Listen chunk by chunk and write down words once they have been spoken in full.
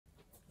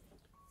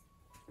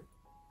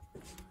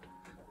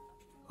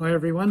Hi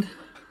everyone,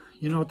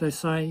 you know what they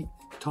say,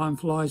 time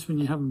flies when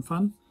you're having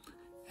fun,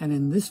 and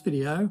in this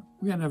video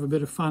we're going to have a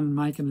bit of fun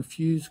making a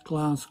fused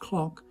glass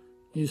clock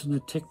using a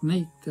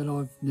technique that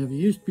I've never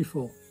used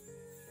before.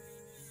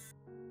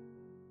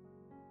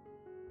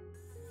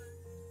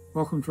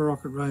 Welcome to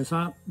Rocket Rose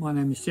Art, my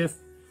name is Jeff.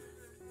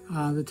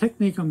 The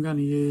technique I'm going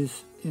to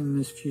use in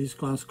this fused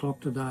glass clock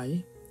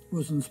today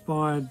was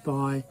inspired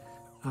by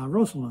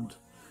Rosalind.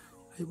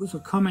 It was a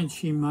comment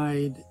she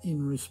made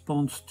in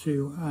response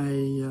to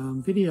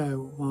a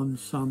video on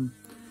some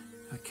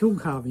kiln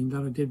carving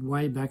that I did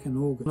way back in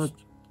August.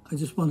 I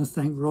just want to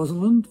thank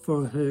Rosalind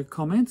for her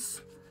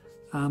comments.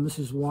 This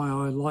is why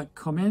I like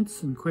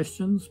comments and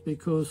questions,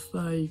 because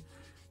they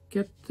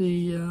get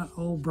the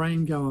old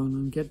brain going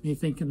and get me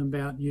thinking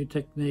about new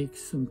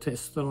techniques and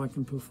tests that I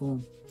can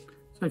perform.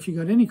 So if you've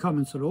got any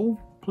comments at all,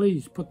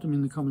 please put them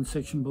in the comment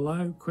section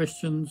below.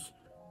 Questions,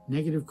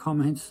 negative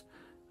comments.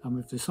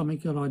 If there's something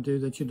that I do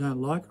that you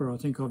don't like or I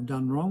think I've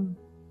done wrong,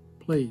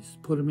 please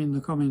put them in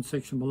the comment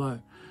section below.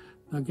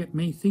 They'll get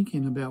me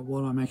thinking about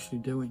what I'm actually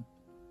doing.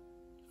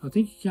 I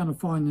think you're going to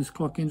find this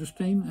clock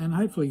interesting and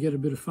hopefully get a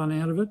bit of fun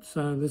out of it,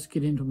 so let's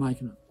get into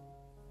making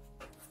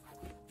it.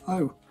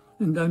 Oh,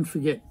 and don't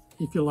forget,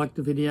 if you like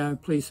the video,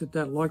 please hit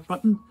that like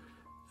button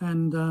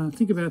and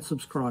think about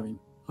subscribing.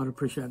 I'd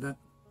appreciate that.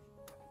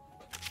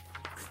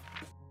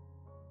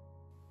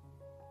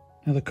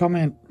 Now the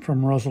comment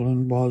from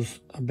Rosalind was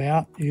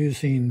about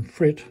using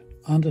Frit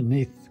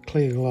underneath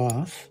clear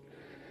glass,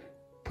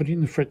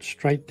 putting the Frit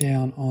straight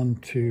down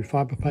onto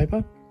fibre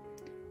paper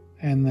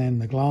and then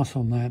the glass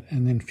on that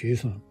and then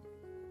fusing it.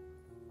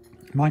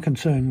 My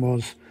concern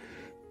was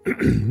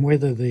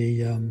whether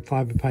the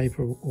fibre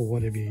paper or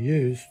whatever you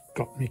use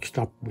got mixed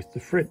up with the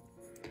Frit.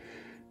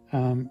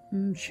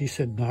 She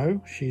said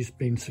no, she's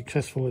been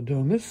successful at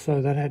doing this,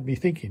 so that had me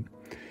thinking.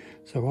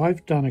 So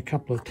I've done a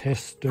couple of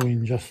tests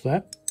doing just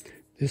that.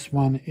 This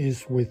one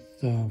is with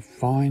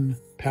fine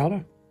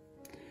powder,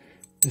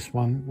 this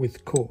one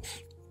with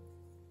coarse.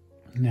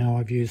 Now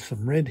I've used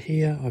some red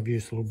here, I've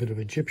used a little bit of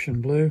Egyptian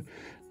blue, a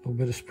little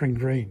bit of spring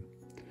green.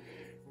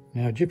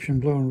 Now Egyptian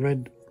blue and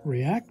red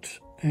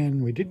react,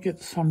 and we did get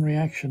some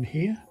reaction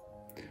here.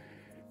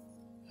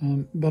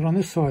 But on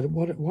this side,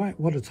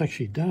 what it's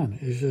actually done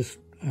is just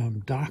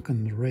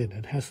darken the red.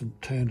 It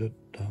hasn't turned it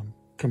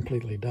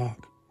completely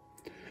dark.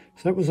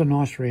 So that was a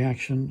nice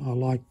reaction. I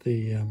liked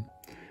the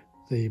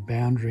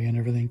boundary and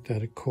everything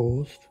that it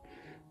caused,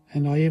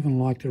 and I even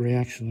liked the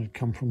reaction that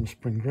come from the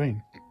spring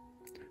green.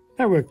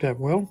 That worked out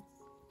well.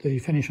 The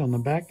finish on the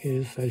back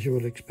is as you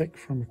would expect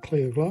from a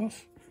clear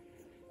glass,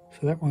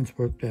 so that one's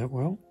worked out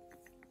well.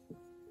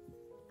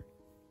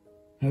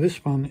 Now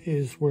this one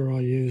is where I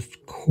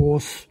used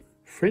coarse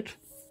Frit.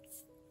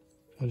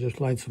 I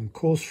just laid some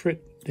coarse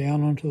Frit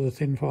down onto the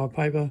thin fire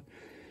paper,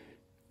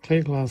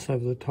 clear glass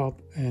over the top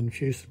and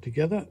fused it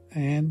together,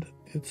 and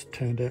it's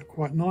turned out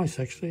quite nice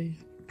actually.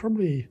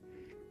 Probably,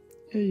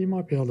 yeah, you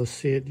might be able to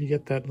see it. You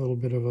get that little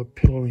bit of a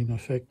pillowing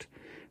effect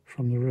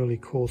from the really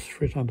coarse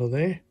Frit under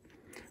there.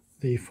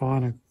 The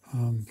finer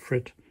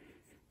Frit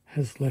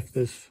has left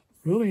this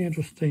really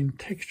interesting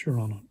texture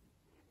on it.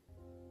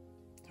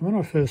 And when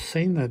I first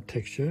seen that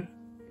texture,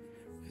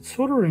 it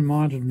sort of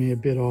reminded me a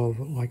bit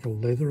of like a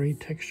leathery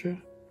texture.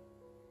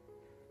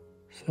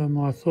 So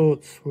my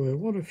thoughts were,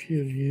 what if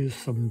you use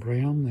some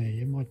brown there?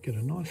 You might get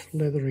a nice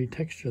leathery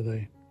texture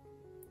there.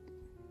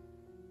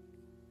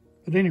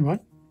 But anyway,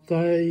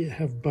 they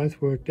have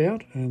both worked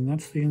out, and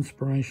that's the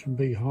inspiration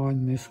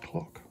behind this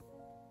clock.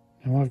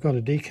 Now I've got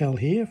a decal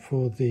here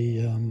for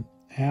the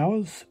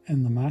hours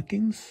and the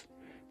markings.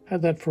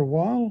 Had that for a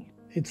while.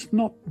 It's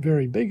not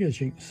very big,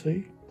 as you can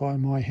see by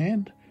my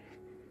hand.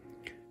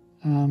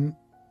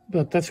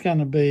 But that's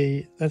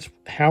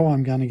how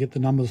I'm going to get the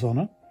numbers on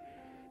it.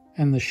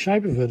 And the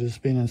shape of it has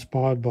been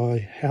inspired by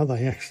how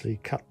they actually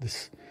cut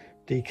this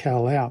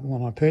decal out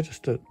when I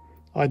purchased it.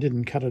 I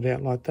didn't cut it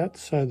out like that,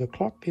 so the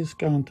clock is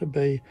going to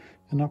be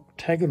an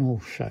octagonal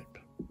shape.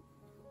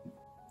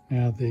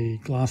 Now the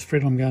glass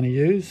Frit I'm going to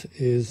use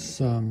is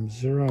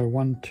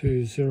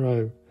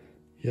 0120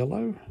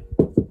 yellow.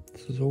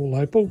 This is all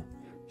opal.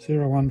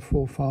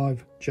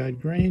 0145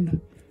 jade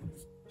green,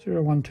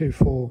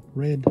 0124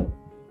 red,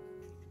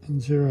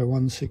 and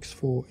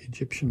 0164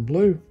 Egyptian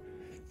blue,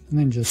 and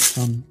then just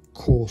some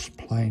coarse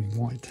plain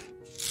white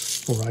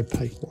or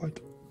opaque white.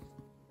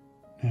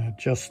 Now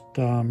just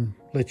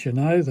let you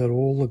know that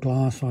all the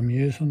glass I'm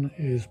using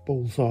is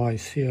Bullseye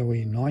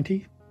COE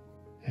 90,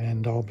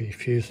 and I'll be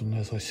fusing,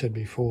 as I said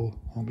before,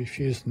 I'll be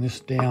fusing this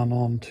down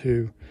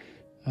onto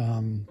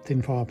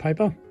thin fire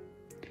paper.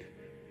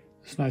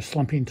 There's no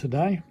slumping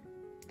today,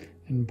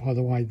 and by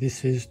the way,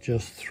 this is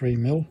just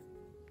 3mm.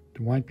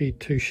 There won't be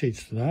two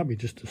sheets today, it'll be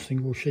just a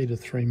single sheet of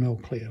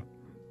 3mm clear.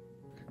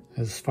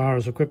 As far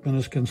as equipment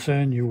is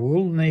concerned, you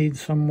will need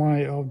some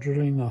way of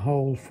drilling a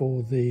hole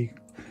for the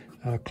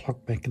clock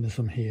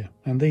mechanism here,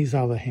 and these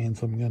are the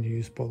hands I'm going to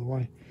use, by the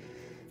way.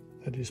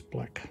 That is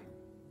black.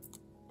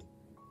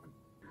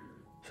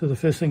 So the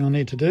first thing I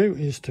need to do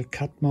is to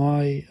cut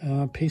my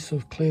piece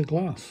of clear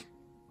glass.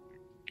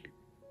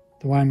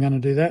 The way I'm going to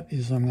do that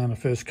is I'm going to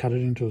first cut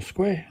it into a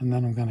square, and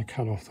then I'm going to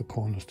cut off the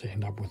corners to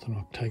end up with an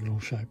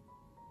octagonal shape.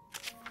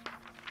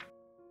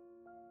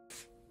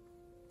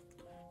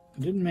 I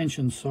didn't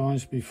mention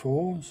size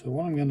before, so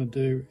what I'm going to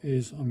do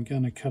is I'm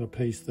going to cut a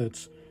piece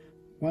that's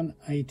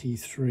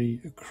 183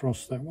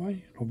 across that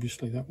way,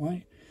 obviously that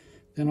way.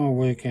 Then I'll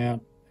work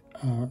out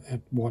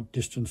at what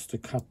distance to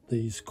cut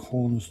these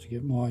corners to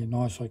get my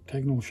nice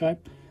octagonal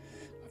shape.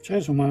 I've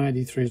chosen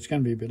 183, it's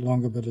going to be a bit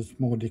longer, but it's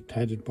more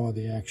dictated by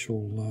the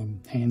actual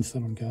hands that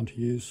I'm going to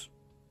use.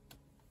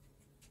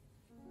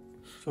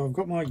 So I've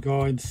got my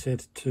guide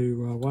set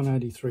to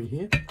 183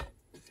 here.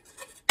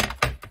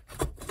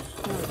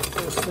 So the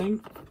first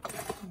thing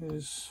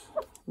is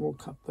we'll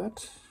cut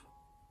that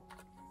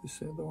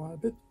this out of the way a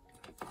bit.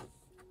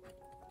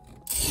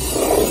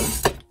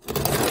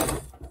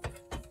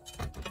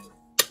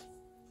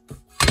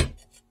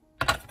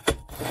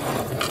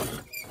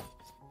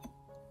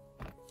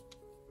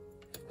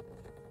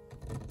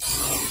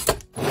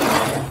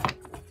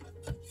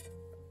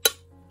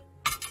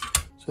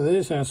 So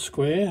there's our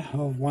square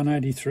of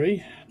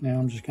 183. Now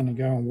I'm just going to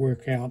go and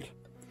work out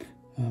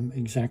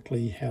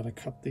exactly how to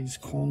cut these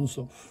corners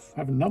off.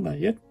 I haven't done that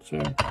yet,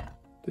 so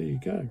there you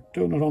go,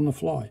 doing it on the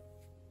fly.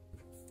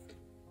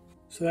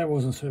 So that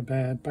wasn't so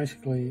bad.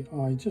 Basically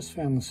I just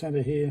found the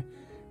center here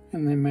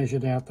and then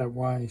measured out that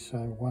way, so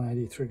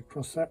 183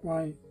 across that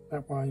way,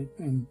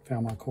 and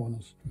found my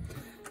corners.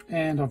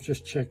 And I've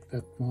just checked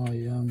that my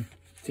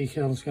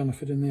decal is going to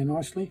fit in there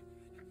nicely.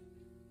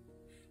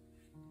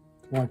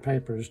 White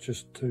paper is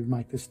just to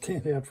make this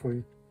stand out for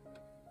you.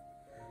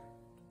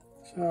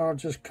 So I'll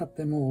just cut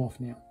them all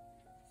off now.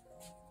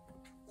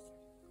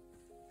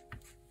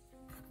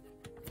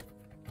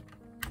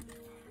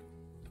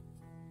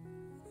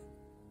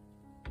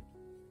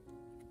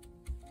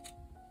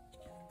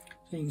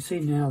 So you can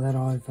see now that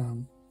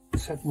I've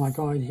set my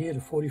guide here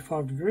to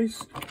 45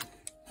 degrees,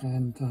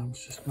 and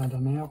it's just a matter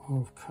now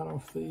of cut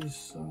off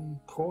these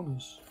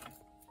corners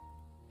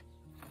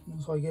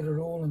as I get it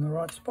all in the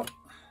right spot.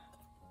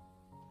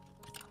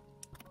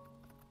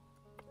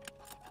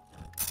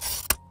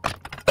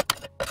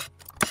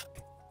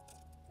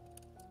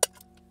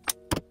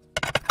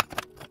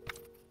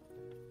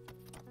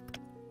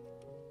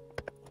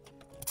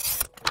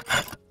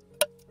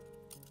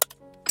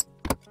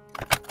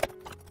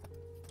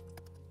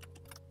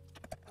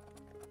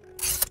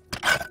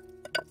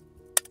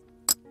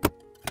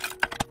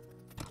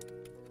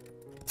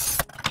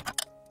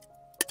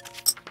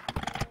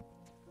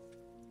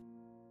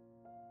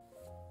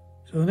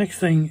 So the next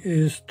thing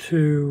is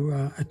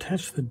to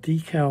attach the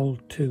decal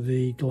to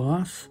the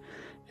glass,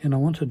 and I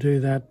want to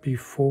do that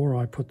before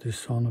I put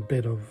this on a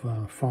bed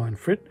of fine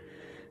frit.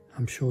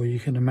 I'm sure you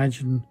can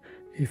imagine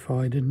if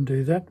I didn't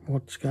do that,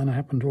 what's going to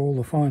happen to all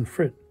the fine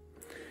frit.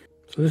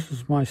 So this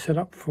is my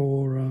setup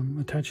for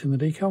attaching the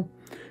decal.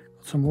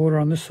 Got some water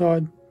on this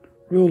side,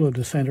 ruler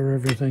to center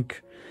everything,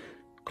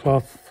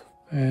 cloth,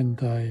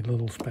 and a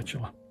little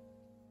spatula.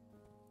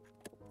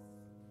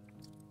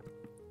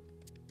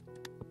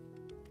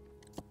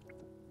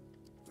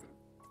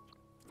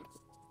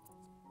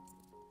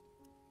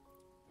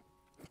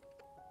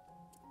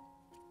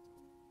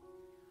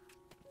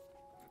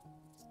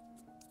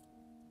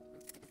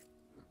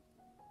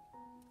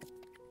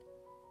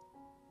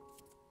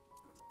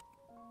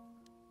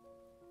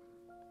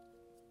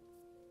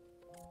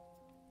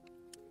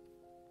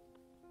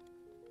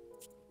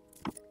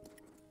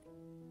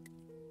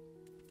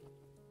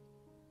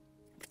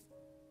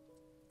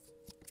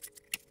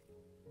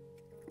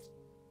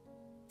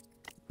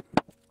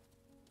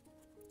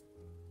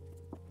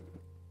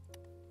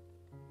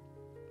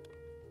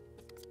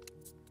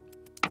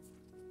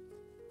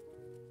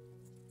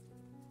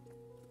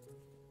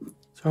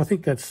 So I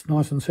think that's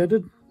nice and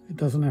setted. It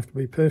doesn't have to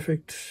be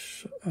perfect.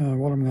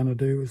 What I'm going to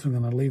do is I'm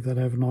going to leave that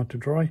overnight to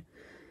dry,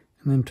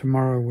 and then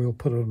tomorrow we'll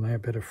put it on our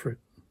bed of frit.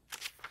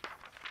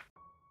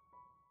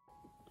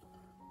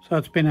 So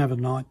it's been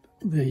overnight.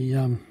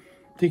 The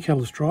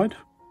decal is dried.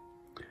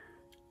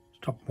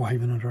 Stop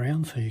waving it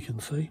around so you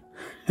can see.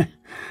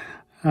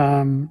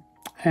 And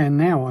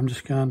now I'm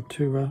just going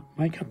to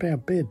make up our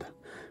bed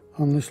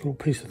on this little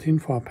piece of thin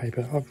file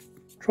paper. I've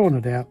drawn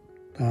it out,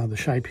 the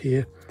shape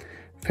here.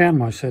 Found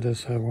my setter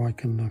so I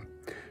can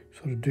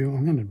sort of do,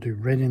 I'm going to do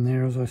red in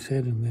there as I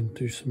said, and then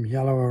do some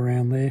yellow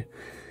around there.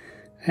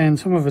 And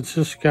some of it's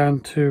just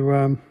going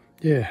to,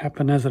 yeah,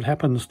 happen as it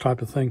happens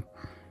type of thing.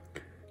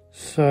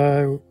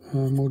 So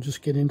we'll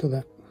just get into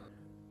that.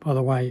 By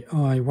the way,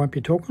 I won't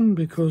be talking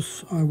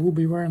because I will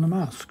be wearing a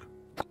mask.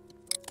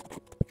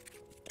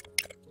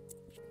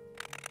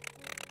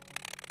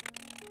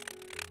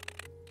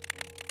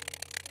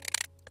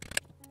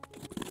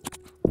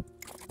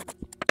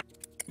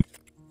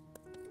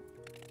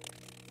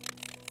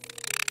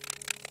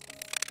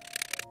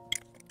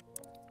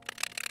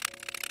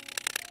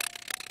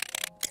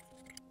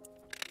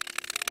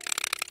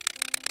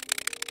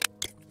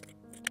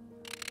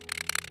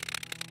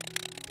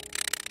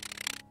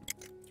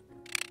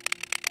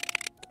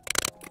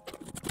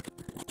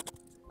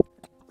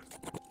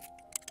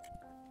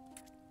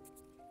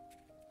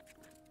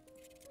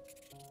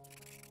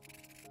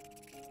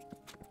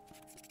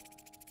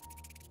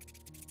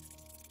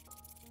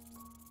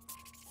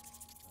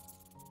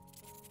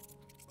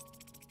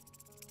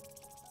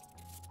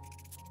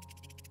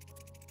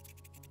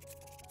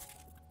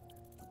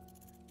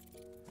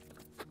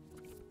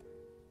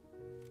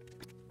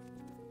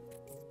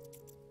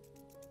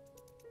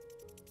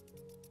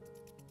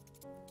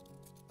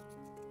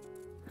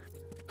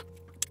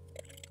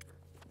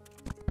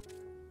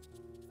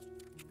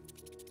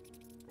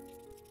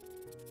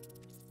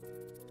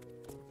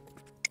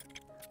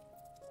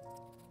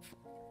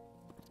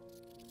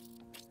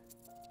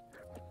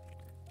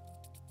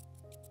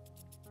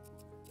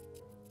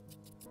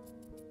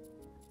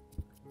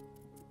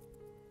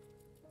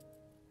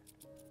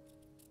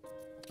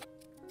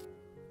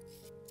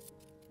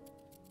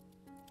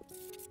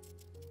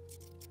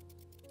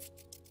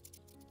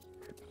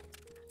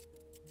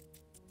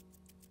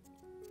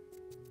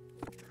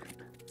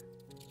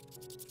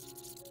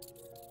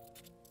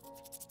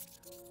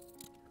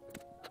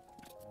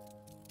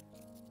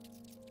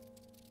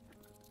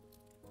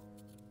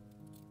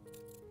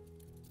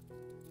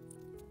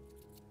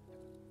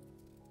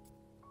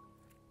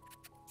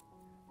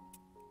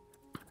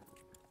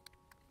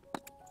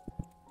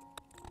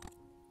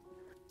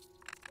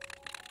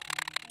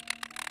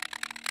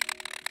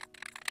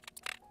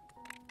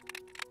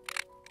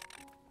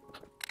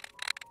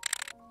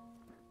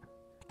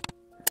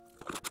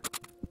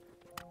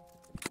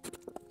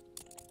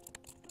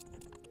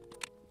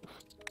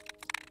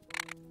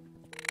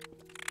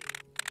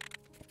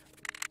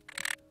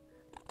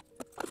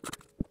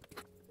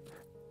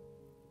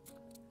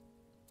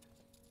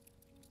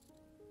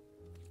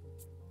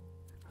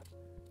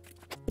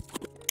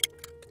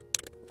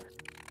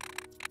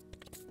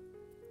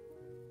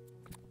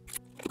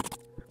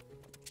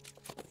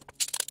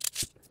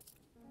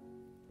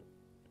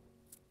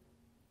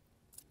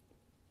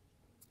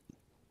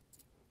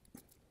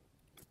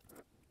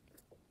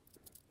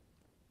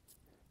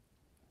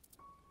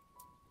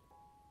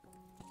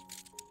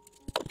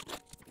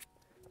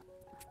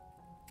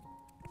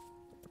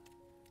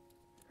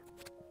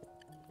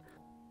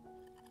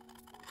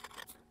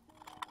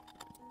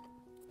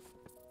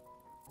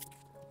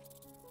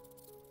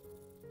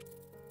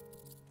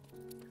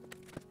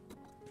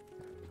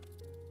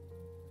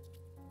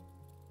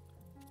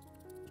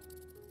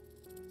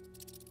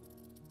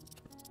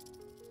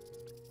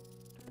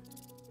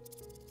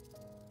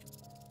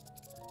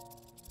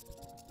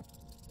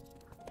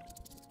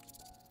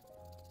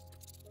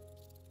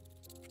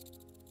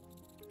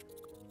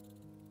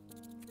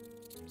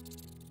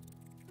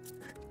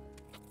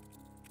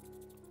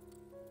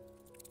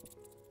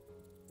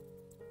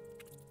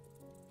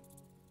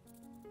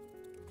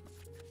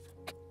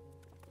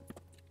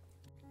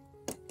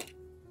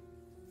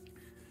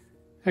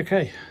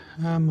 Okay,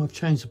 I've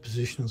changed the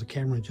position of the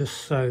camera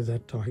just so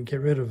that I can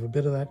get rid of a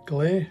bit of that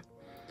glare.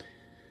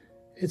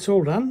 It's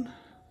all done.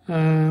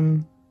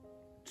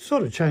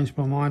 Sort of changed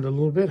my mind a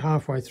little bit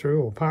halfway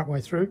through or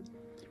partway through.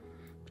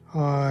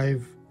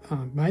 I've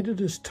made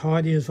it as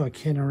tidy as I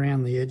can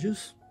around the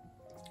edges.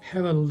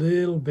 Have a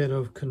little bit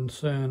of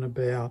concern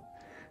about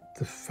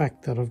the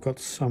fact that I've got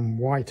some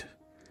white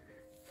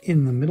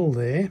in the middle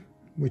there,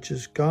 which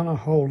is going to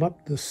hold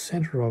up the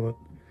center of it.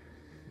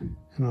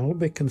 And a little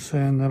bit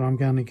concerned that I'm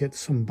going to get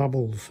some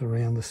bubbles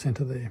around the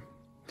center there.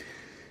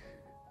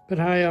 But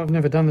hey, I've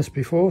never done this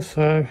before,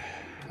 so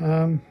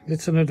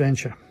it's an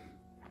adventure.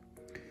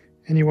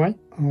 Anyway,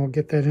 I'll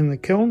get that in the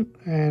kiln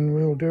and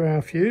we'll do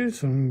our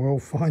fuse and we'll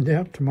find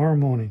out tomorrow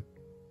morning.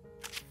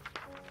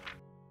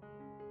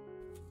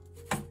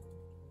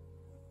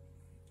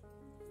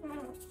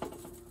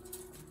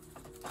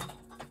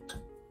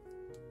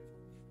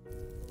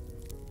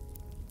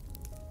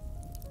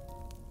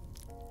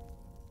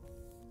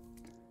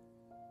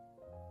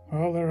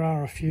 Well, there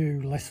are a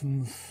few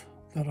lessons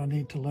that I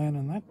need to learn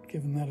in that,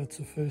 given that it's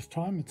the first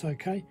time, it's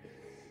okay.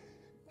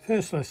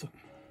 First lesson,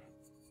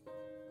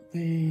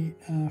 the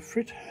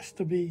frit has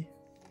to be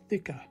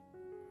thicker.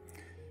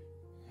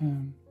 I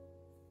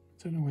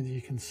don't know whether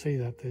you can see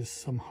that, there's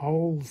some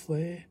holes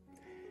there.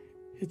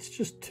 It's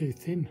just too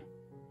thin.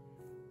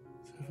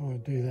 So if I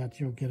do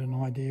that, you'll get an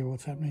idea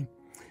what's happening.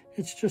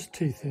 It's just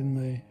too thin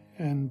there,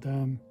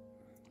 and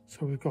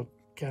so we've got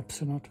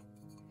gaps in it.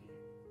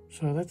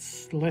 So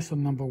that's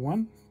lesson number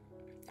one.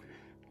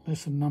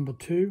 Lesson number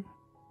two,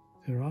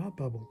 there are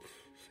bubbles.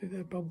 See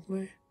that bubble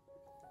there?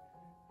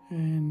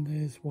 And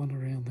there's one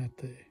around that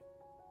there.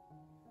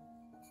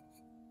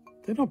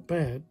 They're not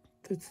bad,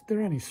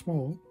 they're only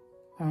small.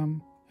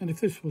 And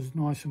if this was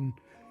nice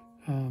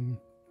and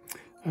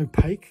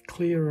opaque,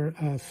 clear,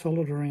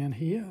 solid around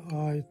here,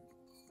 I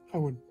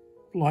would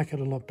like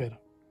it a lot better.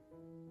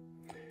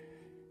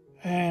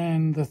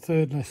 And the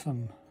third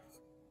lesson,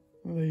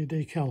 the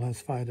decal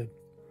has faded.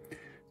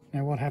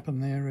 Now what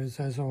happened there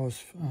is, as I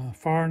was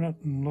firing it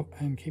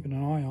and keeping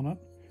an eye on it,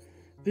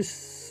 this,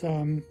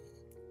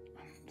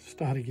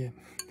 start again,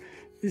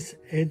 this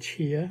edge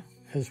here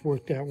has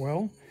worked out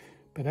well,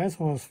 but as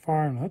I was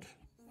firing it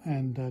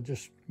and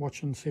just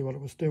watching to see what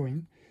it was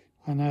doing,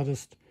 I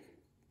noticed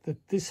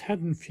that this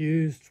hadn't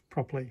fused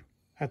properly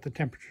at the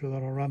temperature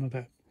that I run it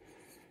at,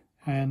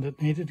 and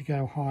it needed to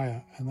go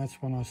higher, and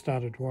that's when I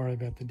started to worry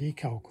about the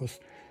decal, because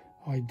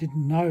I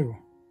didn't know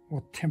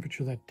what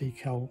temperature that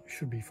decal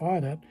should be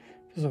fired at,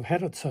 because I've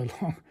had it so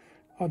long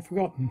I'd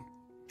forgotten.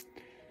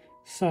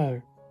 So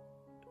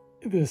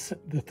the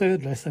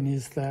third lesson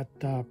is that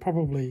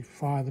probably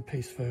fire the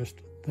piece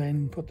first,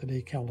 then put the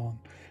decal on.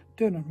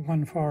 Doing it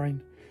one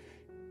firing,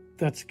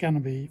 that's going to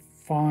be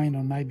fine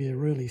on maybe a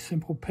really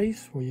simple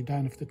piece where you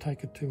don't have to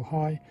take it too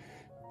high,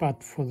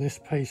 but for this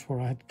piece where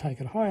I had to take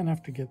it high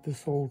enough to get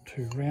this all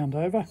to round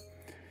over,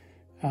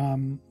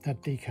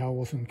 that decal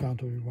wasn't going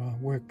to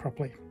work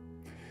properly.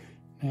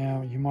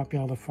 Now you might be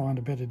able to find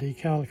a better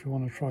decal if you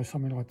want to try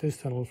something like this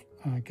that'll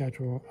go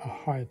to a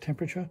higher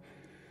temperature,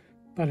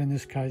 but in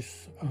this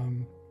case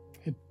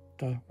it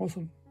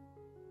wasn't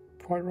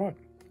quite right.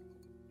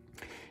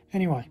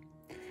 Anyway,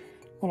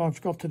 what I've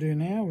got to do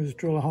now is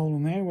drill a hole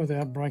in there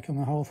without breaking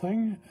the whole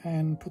thing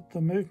and put the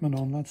movement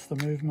on. That's the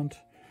movement.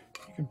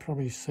 You can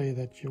probably see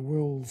that, you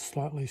will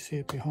slightly see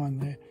it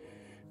behind there,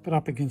 but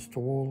up against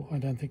the wall I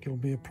don't think it'll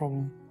be a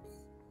problem.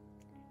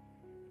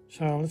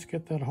 So let's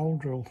get that hole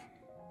drilled.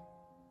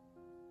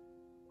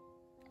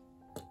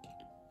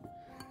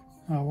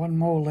 One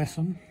more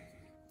lesson,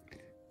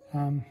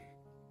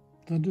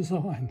 the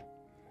design.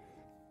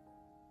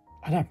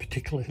 I don't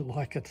particularly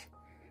like it.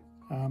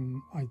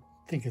 I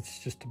think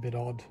it's just a bit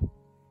odd,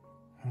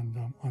 and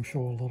I'm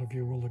sure a lot of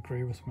you will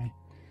agree with me.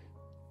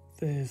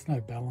 There's no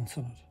balance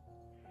in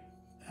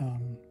it.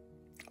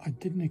 I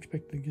didn't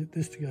expect to get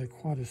this to go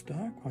quite as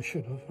dark. I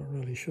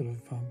really should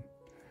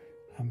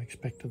have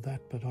expected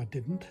that, but I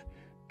didn't.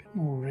 A bit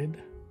more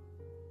red,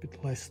 a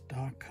bit less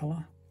dark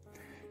colour.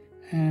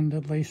 And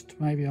at least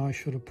maybe I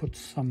should have put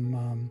some,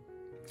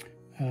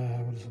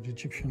 what is it,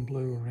 Egyptian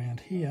blue around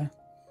here,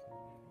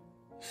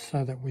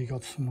 so that we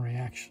got some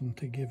reaction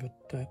to give it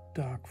that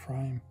dark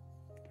frame.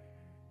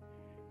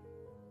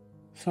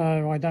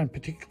 So I don't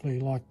particularly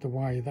like the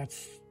way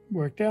that's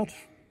worked out,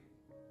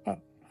 but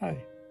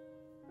hey,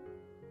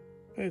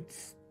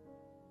 it's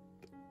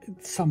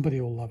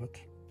somebody will love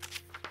it.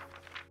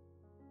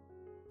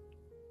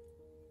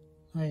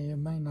 Now, you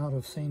may not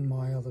have seen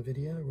my other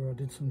video where I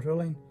did some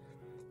drilling.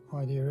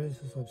 Idea is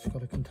I've just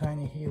got a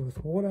container here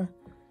with water.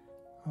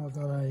 I've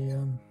got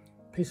a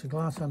piece of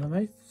glass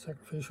underneath,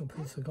 sacrificial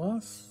piece of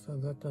glass, so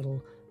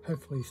that'll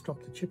hopefully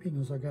stop the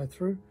chipping as I go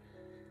through.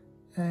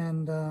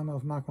 And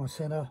I've marked my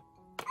centre,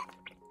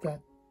 that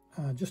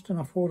just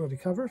enough water to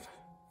cover it,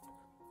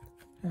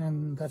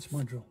 and that's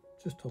my drill.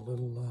 Just a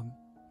little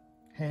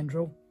hand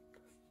drill.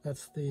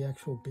 That's the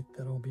actual bit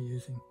that I'll be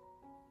using.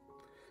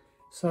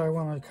 So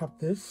when I cut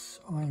this,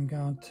 I'm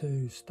going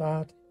to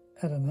start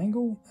at an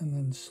angle and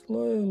then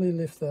slowly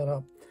lift that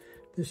up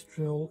This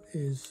drill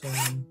is,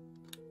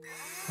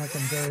 I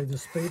can vary the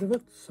speed of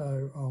it,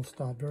 so I'll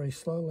start very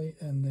slowly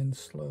and then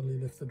slowly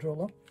lift the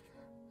drill up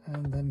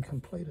and then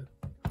complete it.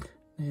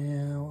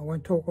 Now, I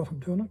won't talk while I'm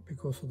doing it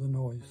because of the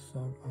noise,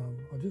 so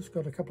I've just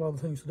got a couple other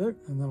things to do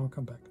and then I'll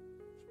come back.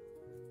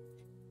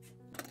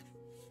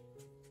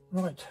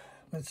 Right,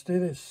 let's do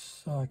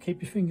this.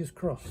 Keep your fingers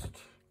crossed.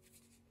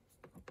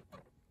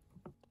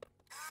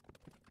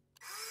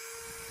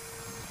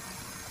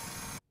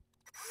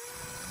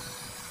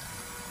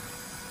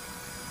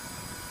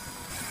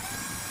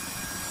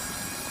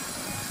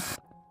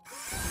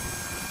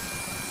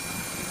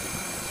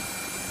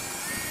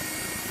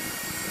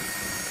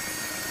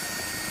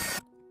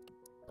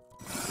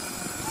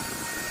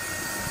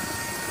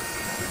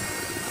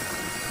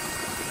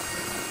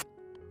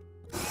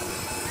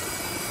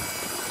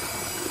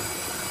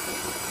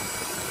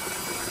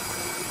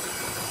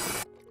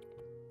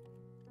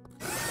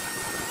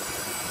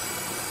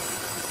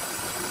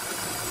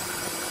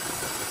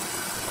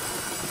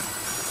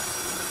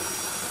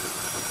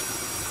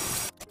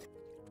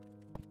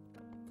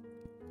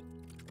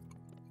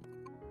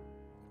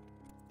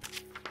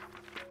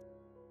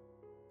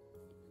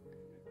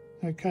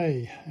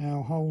 Okay,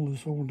 our hole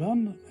is all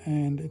done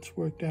and it's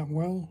worked out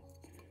well.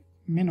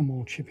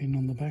 Minimal chipping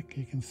on the back.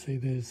 You can see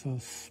there's a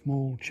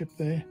small chip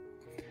there,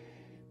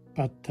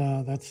 but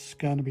that's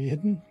going to be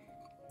hidden.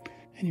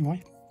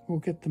 Anyway, we'll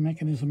get the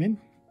mechanism in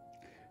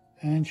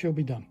and she'll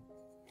be done.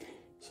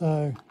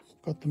 So,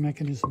 got the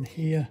mechanism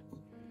here.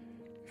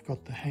 We've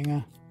got the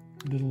hanger,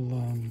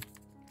 little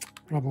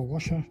rubber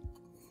washer.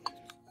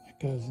 That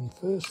goes in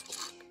first.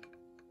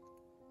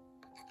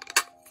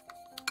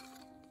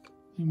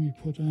 Then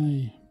we put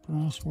a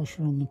brass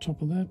washer on the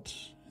top of that,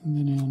 and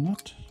then our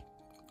nut.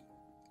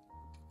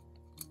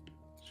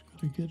 Just got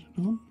to get it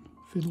on,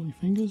 fiddly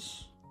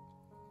fingers.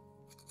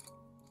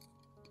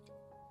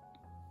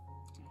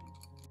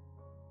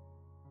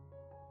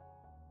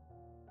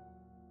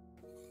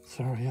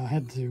 Sorry, I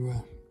had to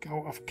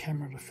go off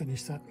camera to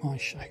finish that. My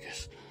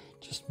shakers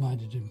just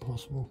made it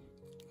impossible.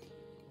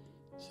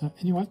 So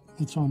anyway,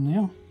 it's on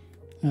now.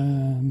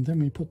 Then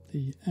we put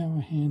the hour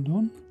hand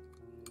on.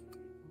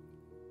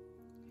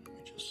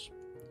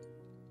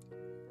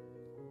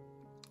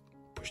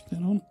 Push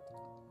that on.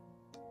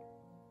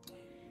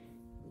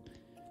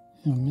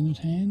 Our minute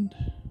hand.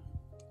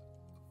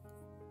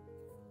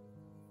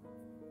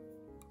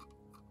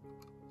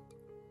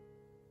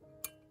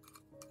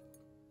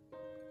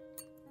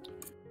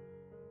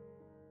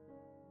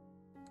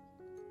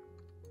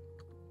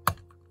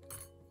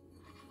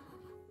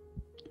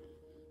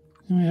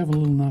 Then we have a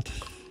little nut.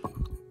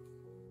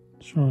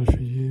 Sorry for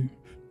you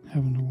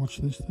having to watch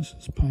this. This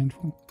is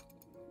painful.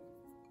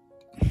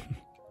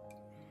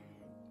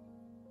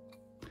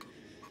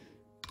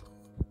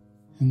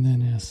 And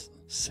then our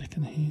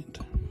second hand.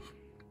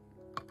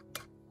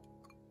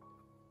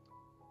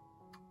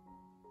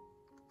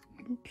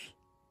 Oops.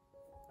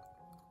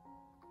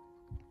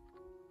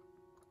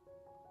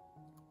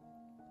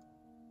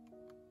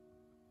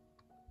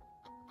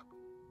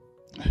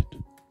 Right.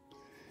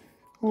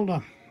 All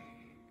done.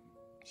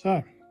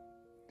 So,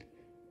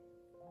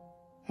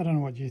 I don't know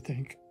what you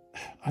think.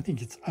 I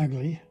think it's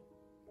ugly,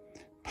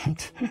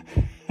 but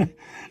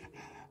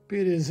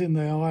beauty is in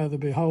the eye of the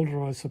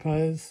beholder, I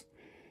suppose.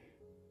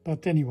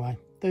 But anyway,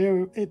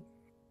 it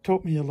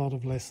taught me a lot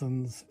of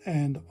lessons,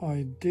 and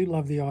I do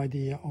love the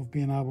idea of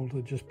being able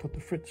to just put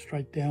the frit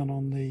straight down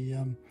on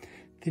the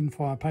thin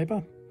fire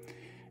paper.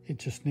 It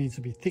just needs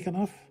to be thick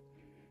enough,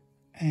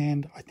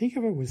 and I think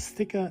if it was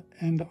thicker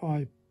and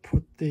I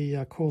put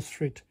the coarse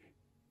frit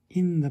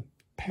in the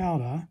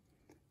powder,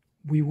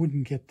 we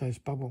wouldn't get those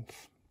bubbles.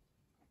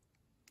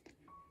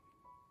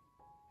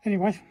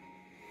 Anyway,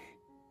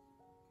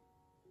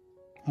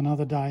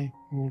 another day,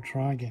 we'll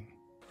try again.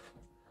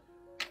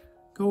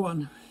 Go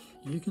on,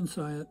 you can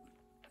say it.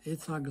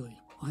 It's ugly.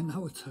 I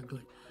know it's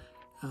ugly.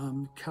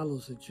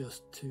 Colours are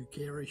just too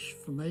garish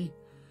for me.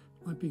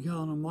 Might be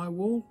going on my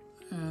wall,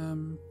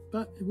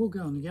 but it will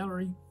go in the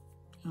gallery,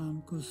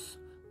 because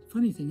the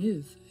funny thing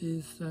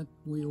is that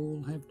we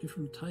all have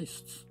different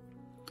tastes.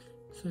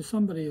 So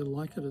somebody will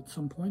like it at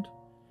some point.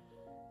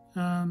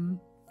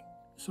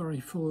 Sorry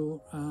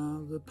for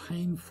the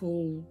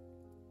painful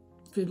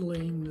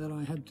fiddling that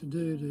I had to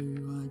do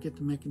to get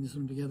the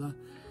mechanism together.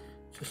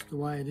 Just the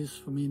way it is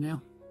for me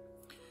now.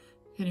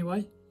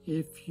 Anyway,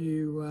 if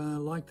you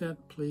like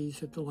that, please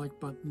hit the like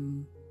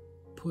button.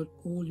 Put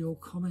all your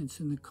comments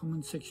in the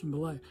comment section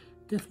below.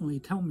 Definitely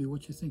tell me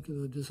what you think of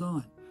the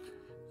design.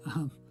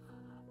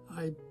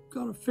 I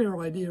got a fair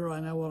idea, I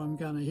know what I'm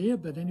going to hear,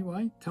 but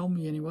anyway, tell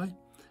me anyway.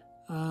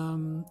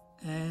 And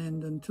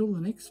until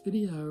the next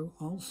video,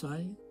 I'll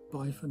say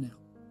bye for now.